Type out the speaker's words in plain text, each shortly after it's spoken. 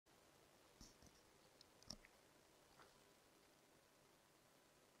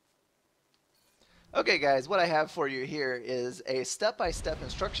Okay guys, what I have for you here is a step-by-step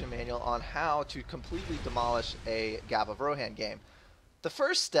instruction manual on how to completely demolish a Gap of Rohan game. The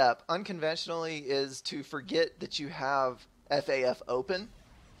first step, unconventionally, is to forget that you have FAF open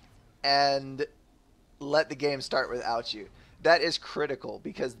and let the game start without you. That is critical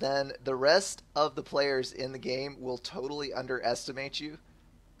because then the rest of the players in the game will totally underestimate you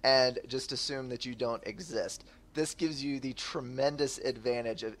and just assume that you don't exist. This gives you the tremendous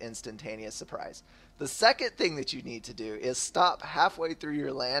advantage of instantaneous surprise. The second thing that you need to do is stop halfway through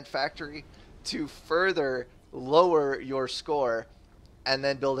your land factory to further lower your score and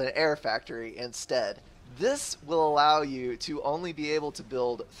then build an air factory instead. This will allow you to only be able to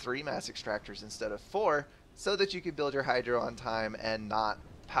build 3 mass extractors instead of 4 so that you can build your hydro on time and not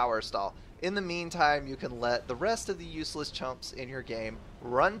power stall. In the meantime, you can let the rest of the useless chumps in your game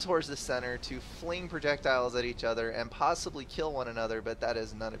run towards the center to fling projectiles at each other and possibly kill one another, but that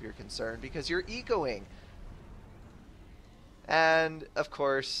is none of your concern because you're ecoing. And, of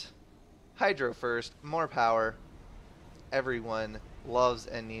course, hydro first, more power. Everyone loves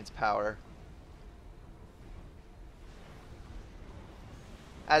and needs power.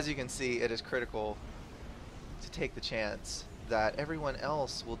 As you can see, it is critical to take the chance that everyone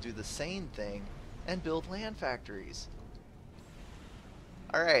else will do the same thing and build land factories.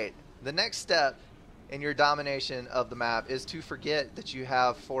 Alright, the next step in your domination of the map is to forget that you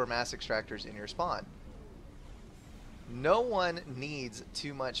have 4 mass extractors in your spawn. No one needs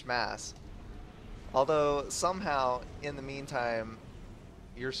too much mass, although somehow in the meantime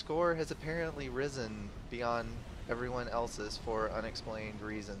your score has apparently risen beyond everyone else's for unexplained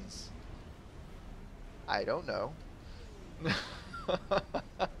reasons. I don't know.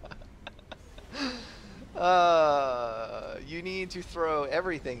 You need to throw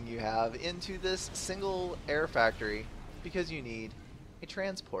everything you have into this single air factory because you need a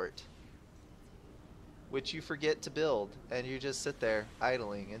transport, which you forget to build, and you just sit there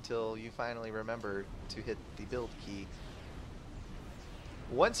idling until you finally remember to hit the build key.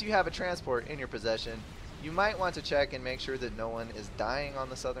 Once you have a transport in your possession, you might want to check and make sure that no one is dying on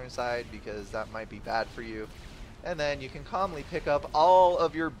the southern side because that might be bad for you. And then you can calmly pick up all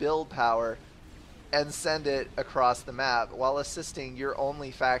of your build power and send it across the map while assisting your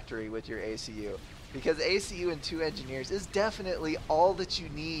only factory with your ACU. Because ACU and 2 engineers is definitely all that you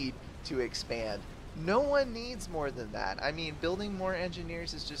need to expand. No one needs more than that. I mean, building more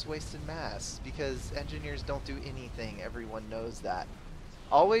engineers is just wasted mass because engineers don't do anything. Everyone knows that.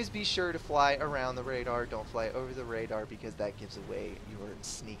 Always be sure to fly around the radar. Don't fly over the radar because that gives away your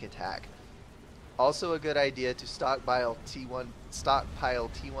sneak attack. Also a good idea to stockpile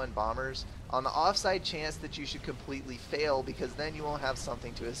T1 bombers on the offside chance that you should completely fail, because then you won't have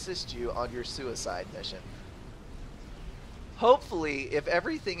something to assist you on your suicide mission. Hopefully, if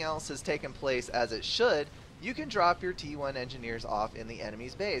everything else has taken place as it should, you can drop your T1 engineers off in the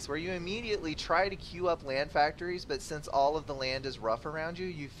enemy's base, where you immediately try to queue up land factories, but since all of the land is rough around you,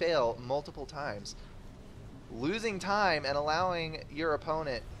 you fail multiple times, losing time and allowing your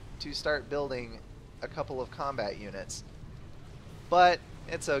opponent to start building a couple of combat units. But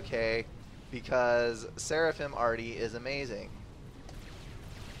it's okay, because Seraphim Artie is amazing.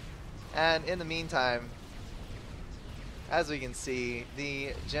 And in the meantime, as we can see,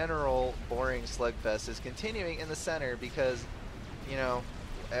 the general boring slugfest is continuing in the center because, you know,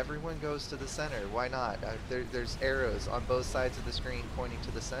 everyone goes to the center. Why not? There's arrows on both sides of the screen pointing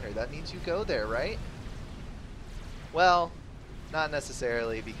to the center. That means you go there, right? Well, not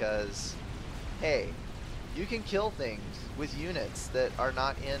necessarily, because, hey, you can kill things with units that are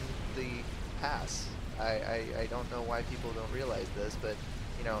not in the pass. I don't know why people don't realize this, but,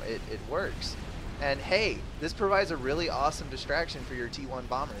 you know, it works. And hey, this provides a really awesome distraction for your T1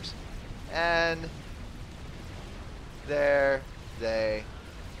 bombers. And there they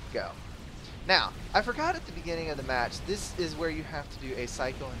go. Now, I forgot at the beginning of the match, this is where you have to do a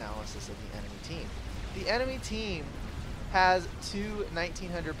psychoanalysis of the enemy team. The enemy team has 2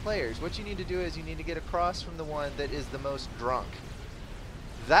 1900 players. What you need to do is you need to get across from the one that is the most drunk.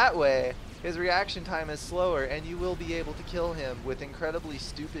 That way, his reaction time is slower and you will be able to kill him with incredibly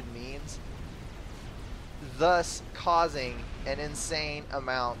stupid means, thus causing an insane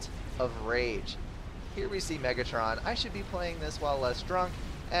amount of rage. Here we see Megatron. I should be playing this while less drunk,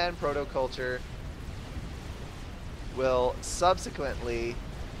 and Protoculture will subsequently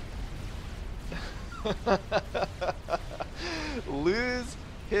lose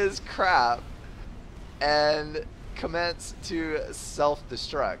his crap and commence to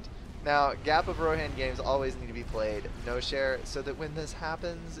self-destruct. Now, Gap of Rohan games always need to be played no share, so that when this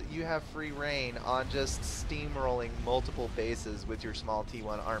happens, you have free reign on just steamrolling multiple bases with your small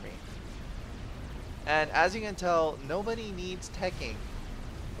T1 army. And as you can tell, nobody needs teching.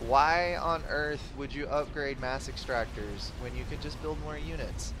 Why on earth would you upgrade mass extractors when you could just build more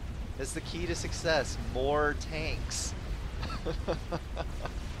units? It's the key to success. More tanks.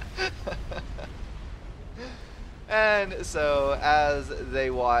 And so as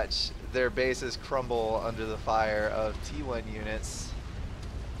they watch their bases crumble under the fire of T1 units,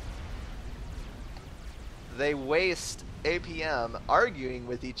 they waste APM arguing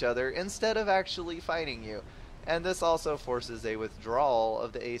with each other instead of actually fighting you. And this also forces a withdrawal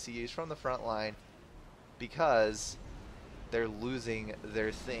of the ACUs from the front line because they're losing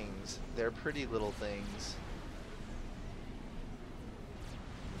their things, their pretty little things.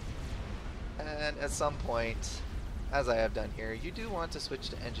 And at some point, as I have done here, you do want to switch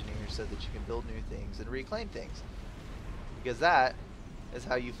to engineers so that you can build new things and reclaim things. Because that is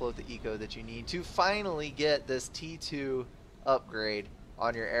how you float the eco that you need to finally get this T2 upgrade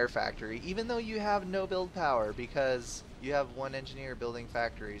on your air factory, even though you have no build power because you have one engineer building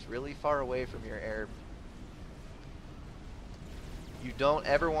factories really far away from your air. You don't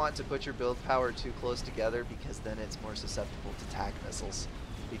ever want to put your build power too close together because then it's more susceptible to TAC missiles.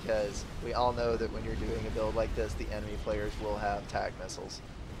 Because we all know that when you're doing a build like this, the enemy players will have TAC missiles.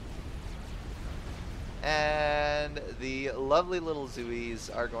 And the lovely little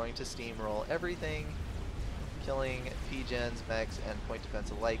Zooies are going to steamroll everything, killing P-Gens, mechs, and point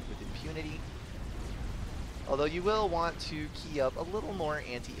defense alike with impunity. Although you will want to key up a little more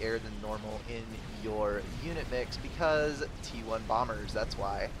anti-air than normal in your unit mix because T1 bombers, that's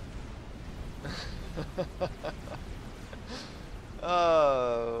why.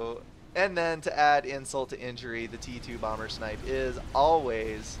 Oh, and then to add insult to injury, the T2 bomber snipe is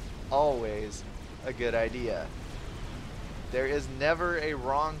always a good idea. There is never a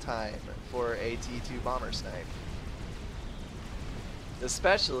wrong time for a T2 bomber snipe.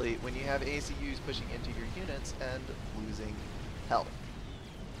 Especially when you have ACUs pushing into your units and losing health.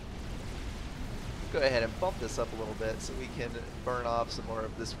 Go ahead and bump this up a little bit so we can burn off some more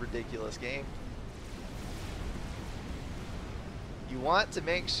of this ridiculous game. You want to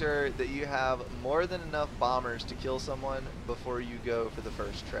make sure that you have more than enough bombers to kill someone before you go for the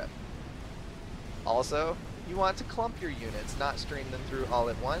first trip. Also, you want to clump your units, not stream them through all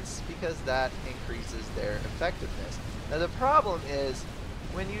at once, because that increases their effectiveness. Now the problem is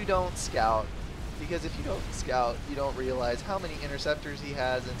when you don't scout, because if you don't scout, you don't realize how many interceptors he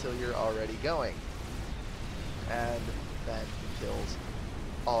has until you're already going. And then he kills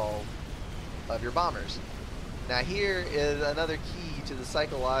all of your bombers. Now here is another key to the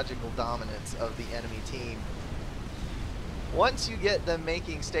psychological dominance of the enemy team. Once you get them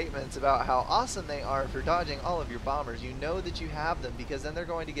making statements about how awesome they are for dodging all of your bombers, you know that you have them because then they're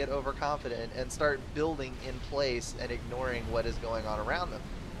going to get overconfident and start building in place and ignoring what is going on around them.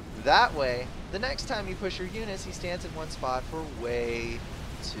 That way, the next time you push your units, he stands in one spot for way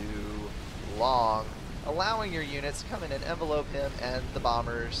too long, allowing your units to come in and envelope him and the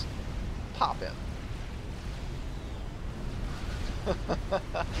bombers pop him.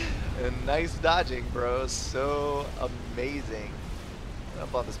 And nice dodging, bro. So amazing. I'm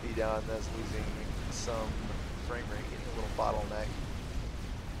gonna bump the speed down on this, losing some frame rate, getting a little bottleneck.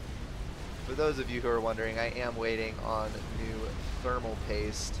 For those of you who are wondering, I am waiting on new thermal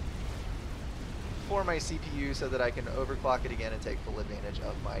paste for my CPU so that I can overclock it again and take full advantage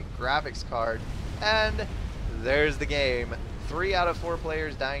of my graphics card. And there's the game. 3 out of 4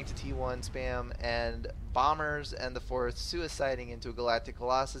 players dying to T1 spam, and bombers and the 4th suiciding into a galactic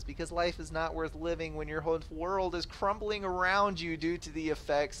colossus because life is not worth living when your whole world is crumbling around you due to the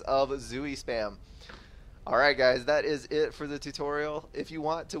effects of Zooey spam. Alright guys, that is it for the tutorial. If you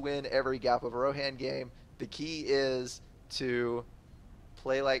want to win every Gap of Rohan game, the key is to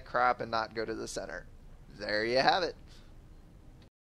play like crap and not go to the center. There you have it.